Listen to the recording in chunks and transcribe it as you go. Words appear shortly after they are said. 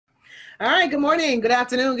All right, good morning, good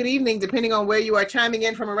afternoon, good evening, depending on where you are chiming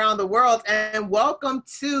in from around the world. And welcome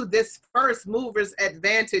to this First Movers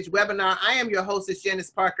Advantage webinar. I am your hostess,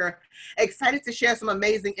 Janice Parker, excited to share some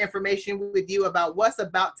amazing information with you about what's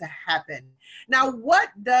about to happen. Now, what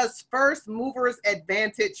does First Movers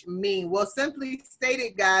Advantage mean? Well, simply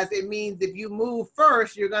stated, guys, it means if you move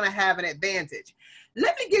first, you're going to have an advantage.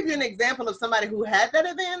 Let me give you an example of somebody who had that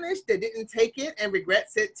advantage that didn't take it and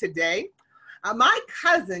regrets it today. My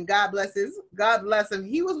cousin, God bless him,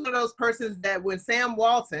 he was one of those persons that when Sam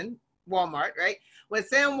Walton, Walmart, right? When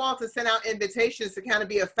Sam Walton sent out invitations to kind of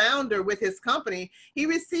be a founder with his company, he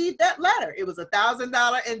received that letter. It was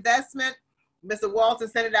 $1,000 investment. Mr. Walton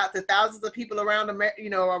sent it out to thousands of people around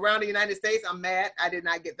the United States. I'm mad I did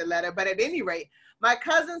not get the letter, but at any rate, my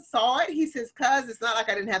cousin saw it. He says, "Cuz, it's not like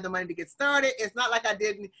I didn't have the money to get started. It's not like I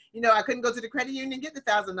didn't, I couldn't go to the credit union and get the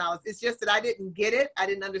 $1,000. It's just that I didn't get it. I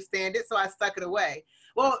didn't understand it, so I stuck it away."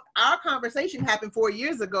 Well, our conversation happened 4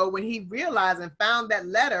 years ago when he realized and found that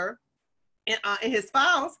letter in his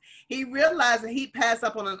files. He realized that he passed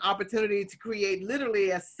up on an opportunity to create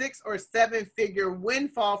literally a 6 or 7 figure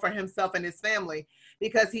windfall for himself and his family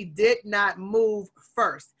because he did not move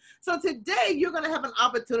first. So today you're going to have an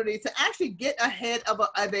opportunity to actually get ahead of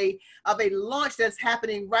a launch that's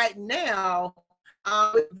happening right now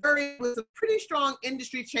with some pretty strong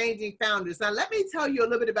industry changing founders. Now, let me tell you a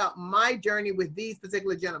little bit about my journey with these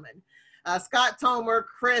particular gentlemen, Scott Tomer,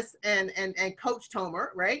 Chris, and Coach Tomer,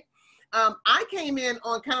 right? I came in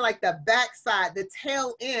on kind of like the backside, the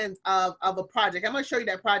tail end of a project. I'm going to show you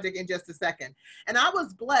that project in just a second. And I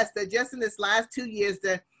was blessed that just in this last 2 years,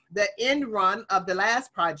 the end run of the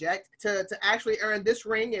last project to actually earn this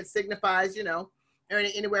ring, it signifies,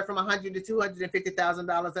 earning anywhere from $100,000 to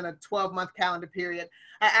 $250,000 in a 12-month calendar period.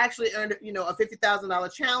 I actually earned, a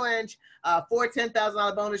 $50,000 challenge, 4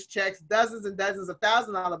 $10,000 bonus checks, dozens and dozens of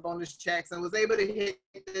 $1,000 bonus checks, and was able to hit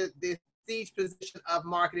the prestige position of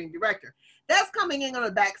marketing director. That's coming in on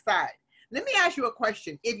the backside. Let me ask you a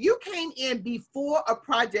question. If you came in before a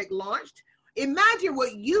project launched, imagine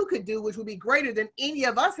what you could do, which would be greater than any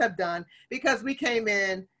of us have done because we came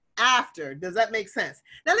in after. Does that make sense?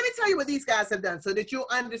 Now, let me tell you what these guys have done so that you'll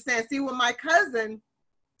understand. See, when my cousin,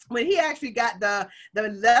 when he actually got the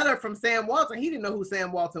letter from Sam Walton, he didn't know who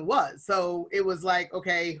Sam Walton was. So it was like,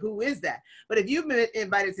 okay, who is that? But if you've been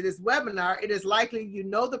invited to this webinar, it is likely you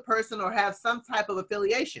know the person or have some type of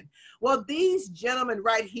affiliation. Well, these gentlemen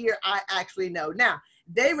right here, I actually know. Now,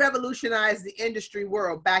 they revolutionized the industry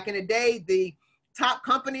world. Back in the day, the top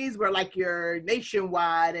companies were like your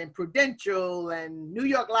Nationwide and Prudential and New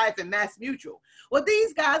York Life and Mass Mutual. Well,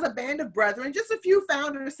 these guys, a band of brethren, just a few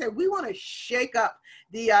founders said, we want to shake up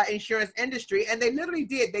the insurance industry. And they literally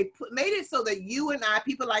did. They made it so that you and I,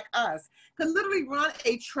 people like us, could literally run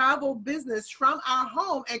a travel business from our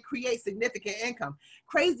home and create significant income.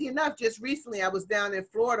 Crazy enough, just recently I was down in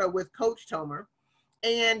Florida with Coach Tomer.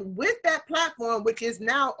 And with that platform, which is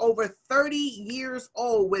now over 30 years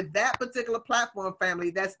old, with that particular platform family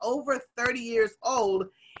that's over 30 years old,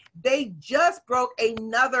 they just broke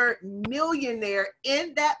another millionaire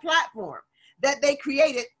in that platform that they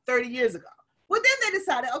created 30 years ago. Well, then they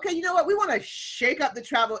decided, okay, you know what? We want to shake up the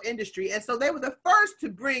travel industry. And so they were the first to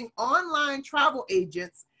bring online travel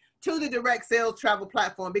agents to the direct sales travel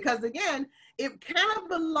platform because, again, it kind of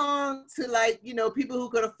belonged to people who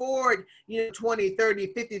could afford, $20,000,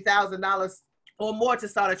 $30,000, $50,000 or more to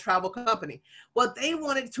start a travel company. Well, they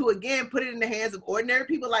wanted to, again, put it in the hands of ordinary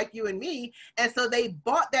people like you and me. And so they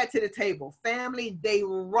brought that to the table. Family, they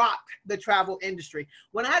rock the travel industry.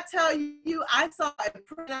 When I tell you, I saw a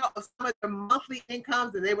printout of some of their monthly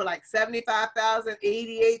incomes and they were like $75,000,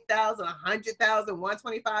 $88,000, $100,000,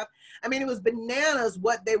 $125,000. I mean, it was bananas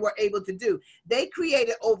what they were able to do. They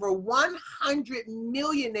created over 100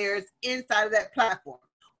 millionaires inside of that platform.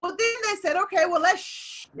 Well, then they said, okay, well, let's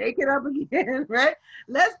shake it up again, right?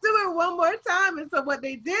 Let's do it one more time. And so what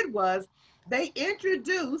they did was they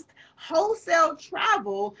introduced wholesale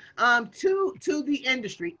travel to the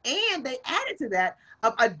industry. And they added to that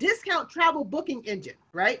a discount travel booking engine,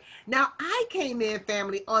 right? Now, I came in,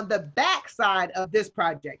 family, on the backside of this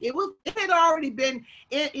project. It had already been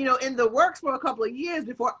in the works for a couple of years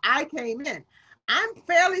before I came in. I'm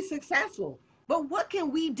fairly successful. But what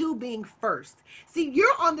can we do being first? See,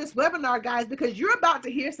 you're on this webinar, guys, because you're about to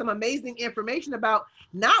hear some amazing information about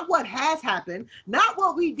not what has happened, not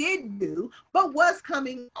what we did do, but what's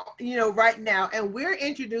coming, right now. And we're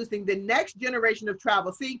introducing the next generation of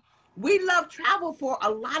travel. See, we love travel for a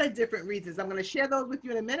lot of different reasons. I'm going to share those with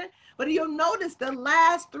you in a minute. But you'll notice the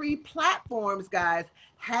last 3 platforms, guys,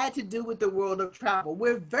 had to do with the world of travel.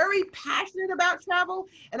 We're very passionate about travel,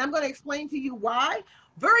 and I'm going to explain to you why.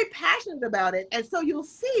 very passionate about it. And so you'll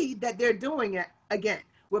see that they're doing it again.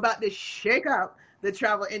 We're about to shake up the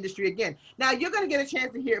travel industry again. Now, you're going to get a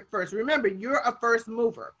chance to hear it first. Remember, you're a first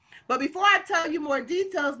mover. But before I tell you more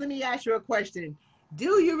details, let me ask you a question.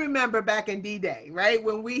 Do you remember back in D-Day, right,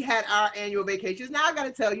 when we had our annual vacations? Now, I got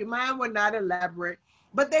to tell you, mine were not elaborate,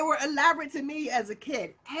 but they were elaborate to me as a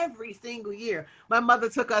kid every single year. My mother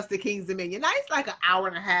took us to Kings Dominion. Now, it's like an hour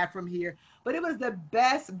and a half from here, but it was the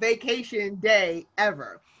best vacation day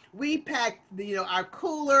ever. We packed, our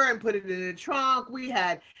cooler and put it in the trunk. We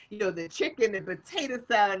had, the chicken and potato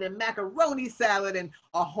salad and macaroni salad and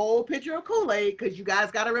a whole pitcher of Kool-Aid, because you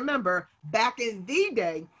guys got to remember, back in the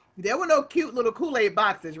day, there were no cute little Kool-Aid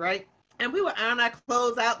boxes, right? And we would iron our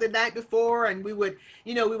clothes out the night before, and we would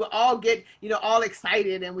all get, all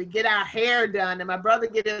excited, and we'd get our hair done, and my brother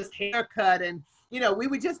get his hair cut, and, we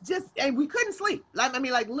would just, and we couldn't sleep. Like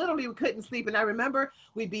literally we couldn't sleep. And I remember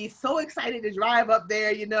we'd be so excited to drive up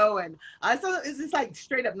there, and so it's just like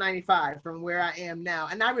straight up 95 from where I am now.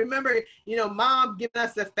 And I remember, mom giving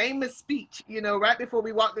us a famous speech, right before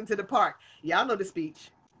we walked into the park. Y'all know the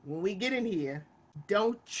speech. When we get in here,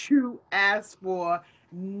 don't you ask for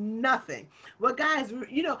nothing. Well, guys,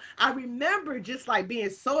 I remember just like being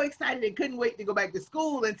so excited and couldn't wait to go back to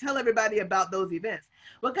school and tell everybody about those events.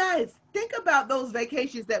 Well, guys, think about those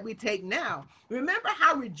vacations that we take now. Remember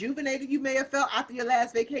how rejuvenated you may have felt after your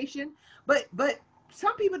last vacation? But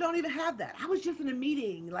some people don't even have that. I was just in a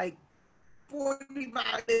meeting like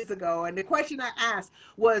 45 years ago, and the question I asked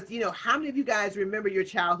was, how many of you guys remember your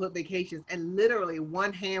childhood vacations? And literally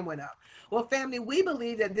one hand went up. Well, family, we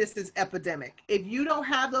believe that this is epidemic. If you don't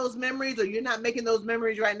have those memories, or you're not making those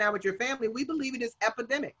memories right now with your family, we believe it is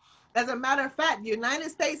epidemic. As a matter of fact, the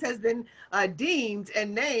United States has been deemed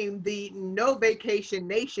and named the no vacation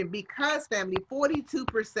nation because, family,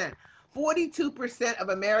 42% of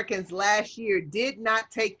Americans last year did not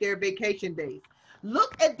take their vacation days.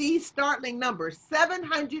 Look at these startling numbers,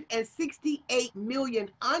 768 million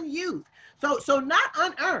unused. So not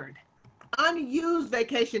unearned, unused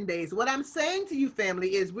vacation days. What I'm saying to you,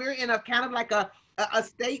 family, is we're in a kind of like a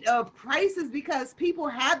state of crisis because people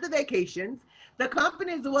have the vacations, the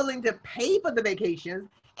companies are willing to pay for the vacations,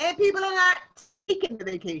 and people are not taking the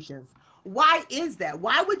vacations. Why is that?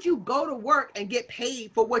 Why would you go to work and get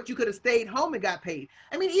paid for what you could have stayed home and got paid?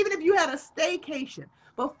 I mean, even if you had a staycation,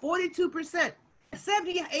 but 42%,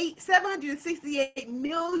 768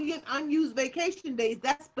 million unused vacation days.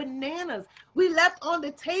 That's bananas. We left on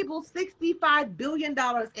the table $65 billion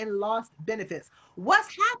in lost benefits.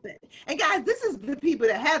 What's happened? And guys, this is the people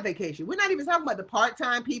that have vacation. We're not even talking about the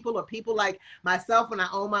part-time people or people like myself when I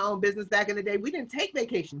owned my own business back in the day. We didn't take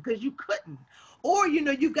vacation because you couldn't. Or,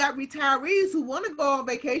 you've got retirees who want to go on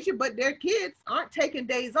vacation, but their kids aren't taking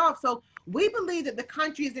days off. So we believe that the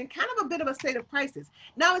country is in kind of a bit of a state of crisis.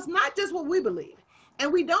 Now, it's not just what we believe.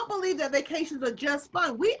 And we don't believe that vacations are just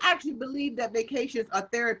fun. We actually believe that vacations are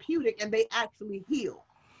therapeutic and they actually heal.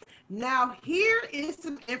 Now, here is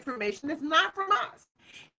some information that's not from us.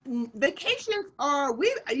 Vacations are,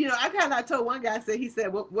 I told one guy, he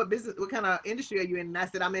said, what business, what kind of industry are you in? And I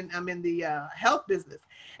said, I'm in the health business.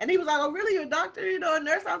 And he was like, oh, really? You're a doctor, a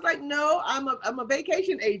nurse? I was like, no, I'm a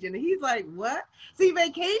vacation agent. And he's like, what? See,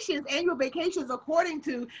 annual vacations, according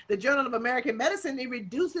to the Journal of American Medicine, it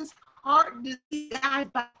reduces heart disease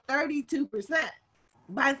by 32%.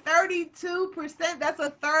 By 32%, that's a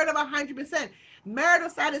third of 100%. Marital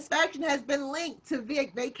satisfaction has been linked to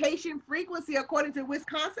vacation frequency, according to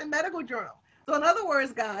Wisconsin Medical Journal. So in other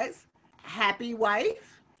words, guys, happy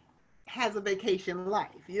wife has a vacation life.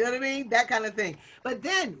 You know what I mean? That kind of thing. But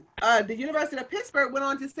then the University of Pittsburgh went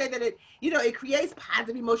on to say that it creates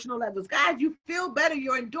positive emotional levels. Guys, you feel better.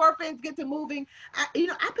 Your endorphins get to moving. I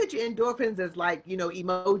picture endorphins as like,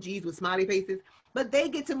 emojis with smiley faces, but they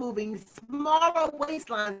get to moving, smaller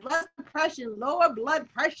waistlines, less depression, lower blood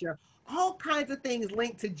pressure, all kinds of things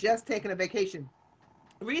linked to just taking a vacation.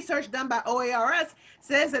 Research done by OARS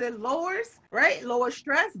says that it lowers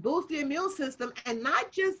stress, boosts the immune system, and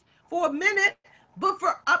not just for a minute, but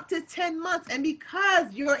for up to 10 months. And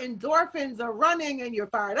because your endorphins are running and you're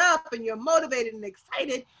fired up and you're motivated and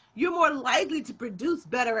excited, you're more likely to produce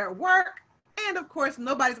better at work. And of course,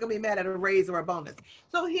 nobody's going to be mad at a raise or a bonus.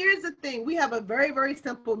 So here's the thing. We have a very, very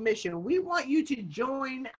simple mission. We want you to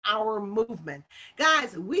join our movement.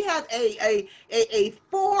 Guys, we have a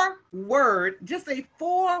four-word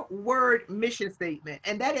mission statement,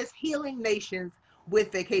 and that is healing nations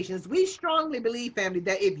with vacations. We strongly believe, family,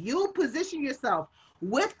 that if you position yourself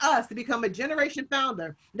with us to become a next generation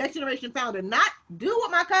founder, not do what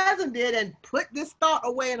my cousin did and put this thought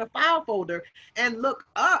away in a file folder and look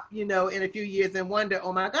up, in a few years and wonder,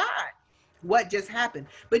 oh my God, what just happened.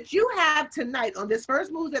 But you have tonight on this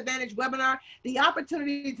First Moves Advantage webinar, the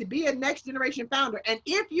opportunity to be a next generation founder. And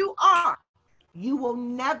if you are, you will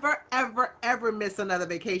never, ever, ever miss another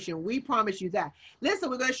vacation. We promise you that. Listen,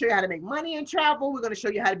 we're going to show you how to make money and travel. We're going to show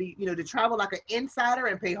you how to be, to travel like an insider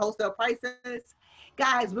and pay wholesale prices.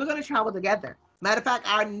 Guys, we're going to travel together. Matter of fact,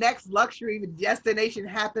 our next luxury destination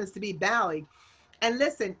happens to be Bali. And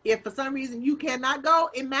listen, if for some reason you cannot go,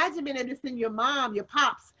 imagine being able to send your mom, your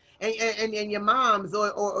pops, and your moms,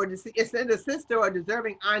 or send a sister or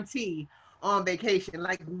deserving auntie on vacation.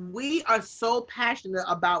 Like, we are so passionate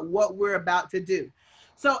about what we're about to do.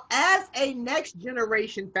 So as a next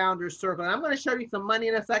generation founder circle, and I'm going to show you some money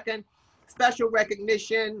in a second, special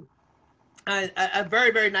recognition, a very,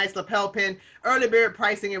 very nice lapel pin, early bird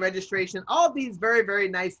pricing and registration, all these very, very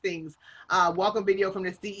nice things. Welcome video from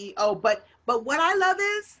the CEO. But what I love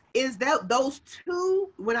is that those two,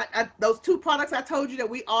 those two products I told you that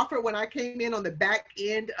we offer when I came in on the back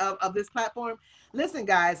end of this platform. Listen,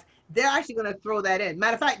 guys, they're actually going to throw that in.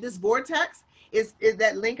 Matter of fact, this Vortex is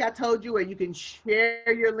that link I told you where you can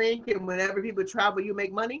share your link, and whenever people travel, you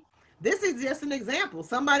make money. This is just an example.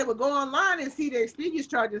 Somebody would go online and see their Expedia's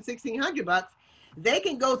charging $1,600. They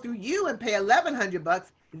can go through you and pay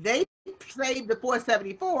 $1,100. They save the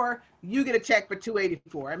 $474. You get a check for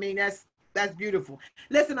 $284. I mean, that's beautiful.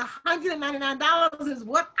 Listen, $199 is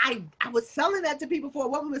what I was selling that to people for.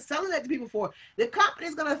 What we were selling that to people for. The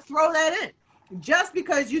company's going to throw that in. Just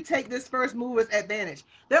because you take this first movers advantage.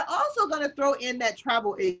 They're also going to throw in that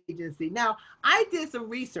travel agency. Now, I did some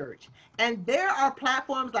research, and there are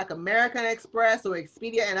platforms like American Express or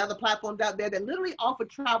Expedia and other platforms out there that literally offer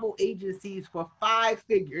travel agencies for 5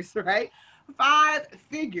 figures, right? 5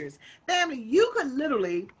 figures. Family, you could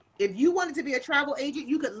literally, if you wanted to be a travel agent,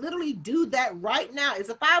 you could literally do that right now. It's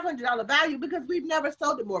a $500 value because we've never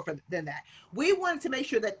sold it more than that. We wanted to make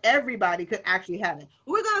sure that everybody could actually have it.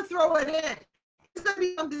 We're going to throw it in. It's going to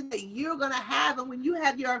be something that you're going to have. And when you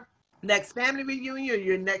have your next family reunion, or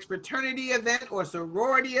your next fraternity event or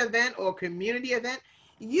sorority event or community event,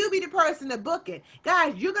 you be the person to book it.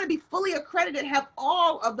 Guys, you're going to be fully accredited, have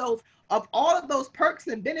all of those perks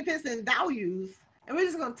and benefits and values. And we're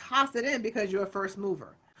just going to toss it in because you're a first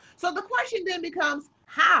mover. So the question then becomes,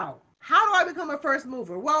 how? How do I become a first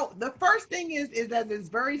mover? Well, the first thing is that it's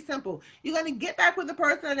very simple. You're going to get back with the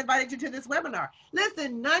person that invited you to this webinar.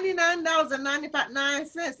 Listen,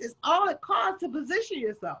 $99.99 is all it costs to position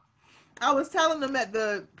yourself. I was telling them at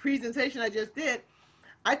the presentation I just did,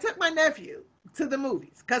 I took my nephew to the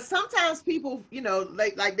movies because sometimes people,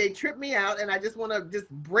 like they trip me out, and I just want to just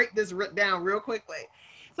break this down real quickly.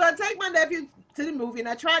 So I take my nephew to the movie, and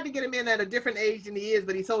I tried to get him in at a different age than he is,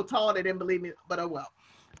 but he's so tall they didn't believe me, but oh well.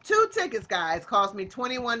 2 tickets, guys, cost me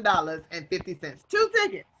 $21.50. 2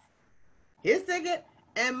 tickets. His ticket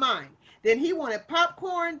and mine. Then he wanted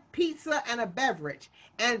popcorn, pizza, and a beverage.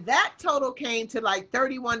 And that total came to like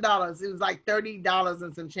 $31. It was like $30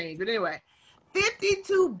 and some change. But anyway,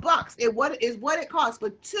 $52 is what it costs for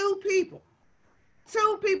 2 people.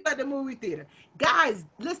 2 people at the movie theater. Guys,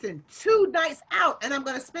 listen, 2 nights out, and I'm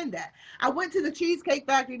going to spend that. I went to the Cheesecake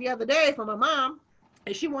Factory the other day for my mom,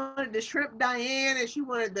 and she wanted the shrimp Diane, and she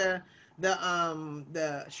wanted the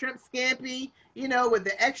shrimp scampi, with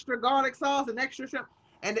the extra garlic sauce and extra shrimp,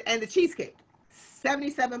 and the cheesecake.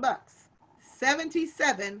 $77.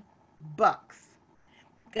 $77.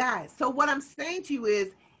 Guys, so what I'm saying to you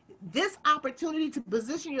is, this opportunity to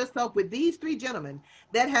position yourself with these 3 gentlemen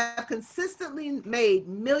that have consistently made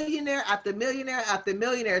millionaire after millionaire after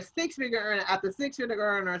millionaire, 6-figure earner after 6-figure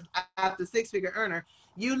earner after 6-figure earner,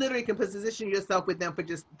 you literally can position yourself with them for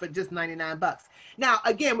just $99. Now,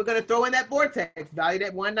 again, we're going to throw in that Vortex, valued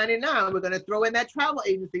at $199. We're going to throw in that travel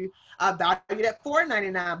agency, valued at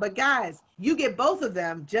 $499. But guys, you get both of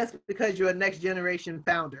them just because you're a next generation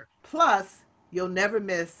founder. Plus, you'll never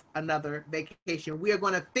miss another vacation. We are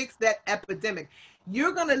going to fix that epidemic.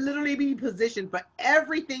 You're going to literally be positioned for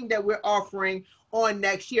everything that we're offering on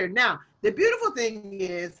next year. Now, the beautiful thing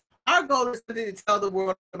is, our goal is to tell the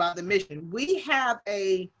world about the mission. We have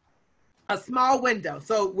a small window.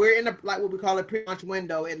 So we're in what we call a pre-launch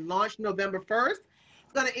window. It launched November 1st.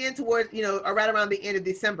 It's going to end towards, right around the end of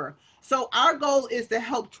December. So our goal is to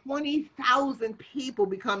help 20,000 people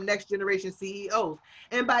become next generation CEOs.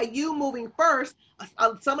 And by you moving first,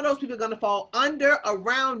 some of those people are going to fall under,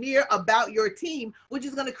 around, near, about your team, which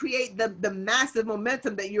is going to create the massive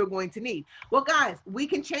momentum that you're going to need. Well, guys, we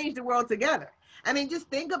can change the world together. I mean, just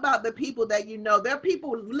think about the people that There are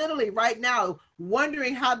people literally right now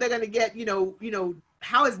wondering how they're going to get,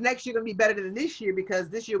 how is next year going to be better than this year because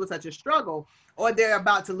this year was such a struggle, or they're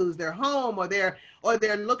about to lose their home, or they're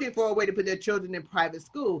looking for a way to put their children in private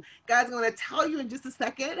school. Guys, I'm going to tell you in just a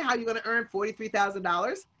second how you're going to earn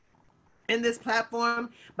 $43,000 in this platform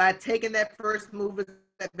by taking that first mover's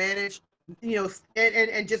advantage,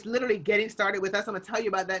 and just literally getting started with us. I'm gonna tell you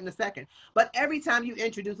about that in a second. But every time you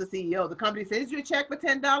introduce a CEO, the company sends you a check for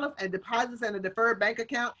 $10 and deposits in a deferred bank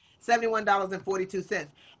account $71.42.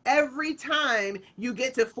 Every time you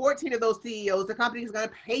get to 14 of those CEOs, the company is going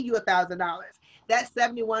to pay you $1,000. That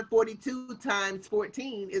 71.42 times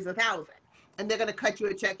 14 is 1,000, and they're going to cut you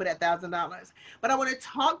a check for that $1,000. But I want to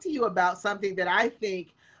talk to you about something that I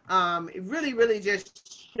think really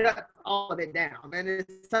just shuts all of it down, and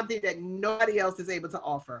it's something that nobody else is able to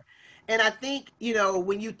offer. And I think,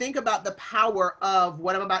 when you think about the power of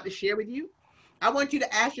what I'm about to share with you, I want you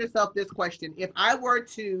to ask yourself this question. If I were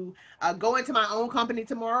to go into my own company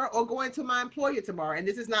tomorrow or go into my employer tomorrow, and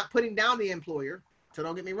this is not putting down the employer, so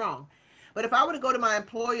don't get me wrong, but if I were to go to my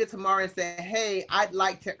employer tomorrow and say, hey, I'd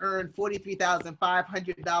like to earn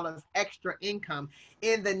 $43,500 extra income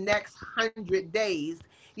in the next 100 days,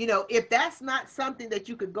 if that's not something that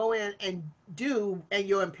you could go in and do and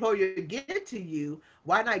your employer give it to you,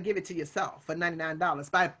 why not give it to yourself for $99?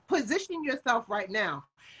 By positioning yourself right now,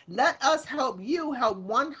 let us help you help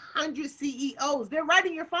 100 CEOs. They're right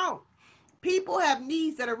in your phone. People have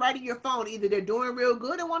needs that are right in your phone. Either they're doing real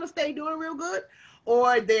good and want to stay doing real good,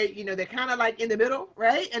 or they're kind of like in the middle,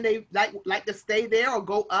 right? And they like to stay there or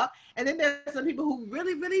go up. And then there's some people who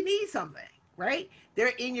really need something, right?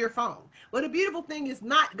 They're in your phone. Well, the beautiful thing is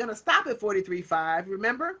not going to stop at 43.5.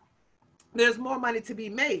 Remember, there's more money to be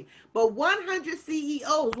made. But 100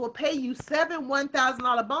 CEOs will pay you 7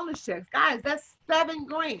 $1,000 bonus checks. Guys, that's $7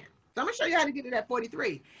 grand. So I'm going to show you how to get it at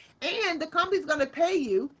 43. And the company's going to pay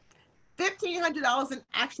you $1,500 in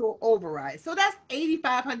actual override. So that's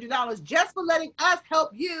 $8,500 just for letting us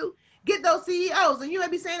help you get those CEOs. And you may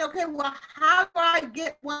be saying, okay, well, how do I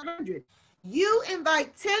get 100? You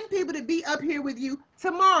invite 10 people to be up here with you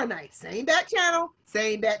tomorrow night. Same bat channel,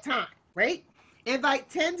 same bat time, right? Invite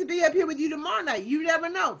 10 to be up here with you tomorrow night. You never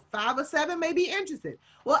know. 5 or 7 may be interested.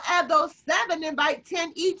 Well, add those 7, invite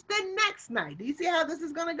 10 each the next night. Do you see how this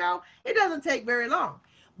is going to go? It doesn't take very long.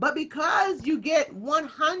 But because you get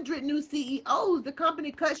 100 new CEOs, the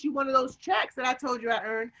company cuts you one of those checks that I told you I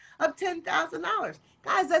earned of $10,000.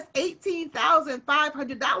 Guys, that's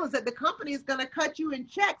 $18,500 that the company is going to cut you in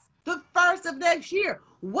checks the first of next year.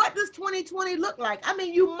 What does 2020 look like? I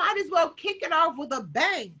mean, you might as well kick it off with a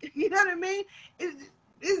bang. You know what I mean? It's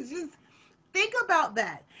just, think about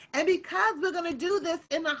that. And because we're going to do this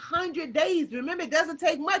in 100 days, remember, it doesn't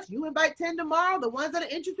take much. You invite 10 tomorrow, the ones that are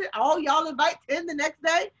interested, all y'all invite 10 the next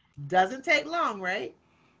day. Doesn't take long, right?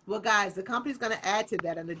 Well, guys, the company's going to add to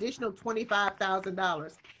that an additional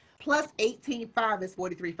 $25,000 plus 18.5 is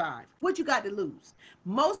 43.5. What you got to lose?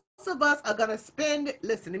 Most of us are going to spend,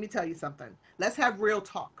 listen, let me tell you something. Let's have real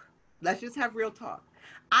talk. Let's just have real talk.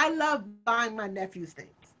 I love buying my nephews things,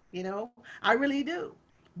 I really do.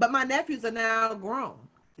 But my nephews are now grown.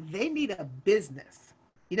 They need a business.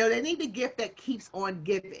 They need a gift that keeps on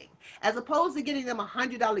giving. As opposed to getting them a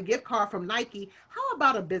 $100 gift card from Nike, how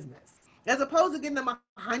about a business? As opposed to getting them a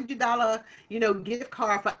 $100, gift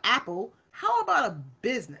card for Apple, how about a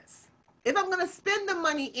business? If I'm going to spend the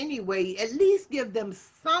money anyway, at least give them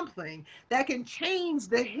something that can change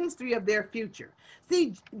the history of their future.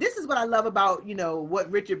 See, this is what I love about, what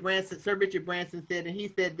Sir Richard Branson said, and he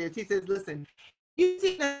said this. He says, listen, you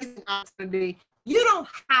see an amazing opportunity. You don't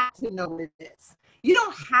have to know what it is. You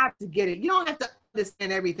don't have to get it. You don't have to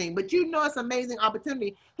understand everything, but it's an amazing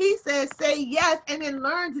opportunity. He says, say yes, and then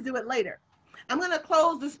learn to do it later. I'm going to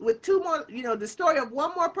close this with 2 more, the story of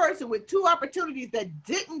one more person with 2 opportunities that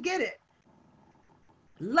didn't get it.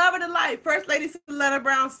 Love of the life, First Lady Celetta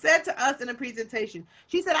Brown said to us in a presentation,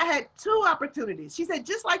 she said, I had 2 opportunities. She said,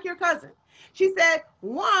 just like your cousin. She said,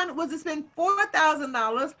 one was to spend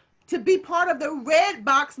 $4,000 to be part of the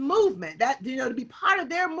Redbox movement. That, to be part of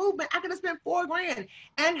their movement, I could have spent $4 grand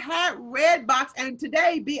and had Redbox and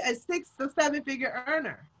today be a 6 or 7 figure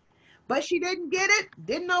earner. But she didn't get it,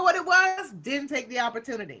 didn't know what it was, didn't take the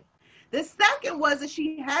opportunity. The second was that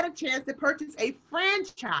she had a chance to purchase a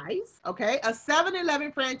franchise, okay, a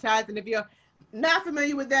 7-Eleven franchise. And if you're not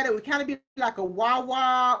familiar with that, it would kind of be like a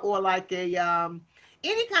Wawa or like a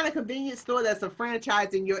any kind of convenience store that's a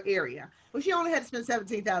franchise in your area. Well, she only had to spend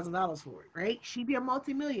 $17,000 for it, right? She'd be a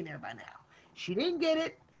multimillionaire by now. She didn't get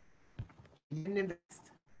it, didn't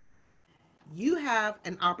invest. You have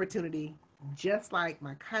an opportunity, just like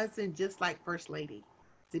my cousin, just like First Lady.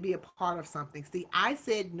 to be a part of something. See, I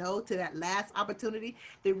said no to that last opportunity.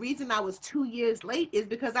 The reason I was 2 years late is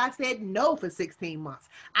because I said no for 16 months.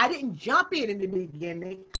 I didn't jump in the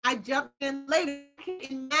beginning. I jumped in later. I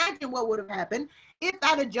can't imagine what would have happened if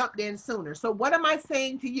I'd have jumped in sooner. So what am I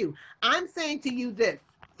saying to you? I'm saying to you this,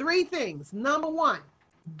 three things. Number one,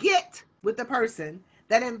 get with the person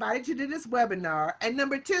that invited you to this webinar. And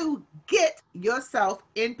number two, get yourself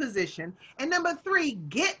in position. And number three,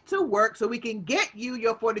 get to work so we can get you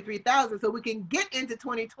your 43,000 so we can get into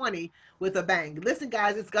 2020 with a bang. Listen,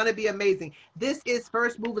 guys, it's going to be amazing. This is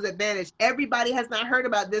First Movers Advantage. Everybody has not heard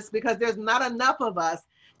about this because there's not enough of us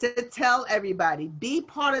to tell everybody. Be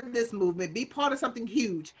part of this movement. Be part of something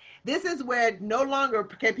huge. This is where no longer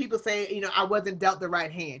can people say, I wasn't dealt the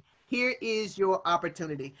right hand. Here is your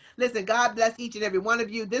opportunity. Listen, God bless each and every one of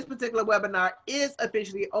you. This particular webinar is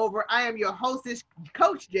officially over. I am your hostess,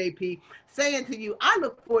 Coach JP, saying to you, I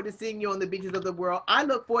look forward to seeing you on the beaches of the world. I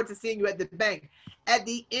look forward to seeing you at the bank. At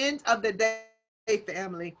the end of the day,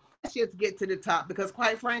 family, let's just get to the top because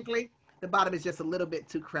quite frankly, the bottom is just a little bit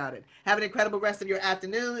too crowded. Have an incredible rest of your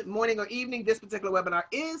afternoon, morning, or evening. This particular webinar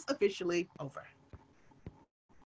is officially over.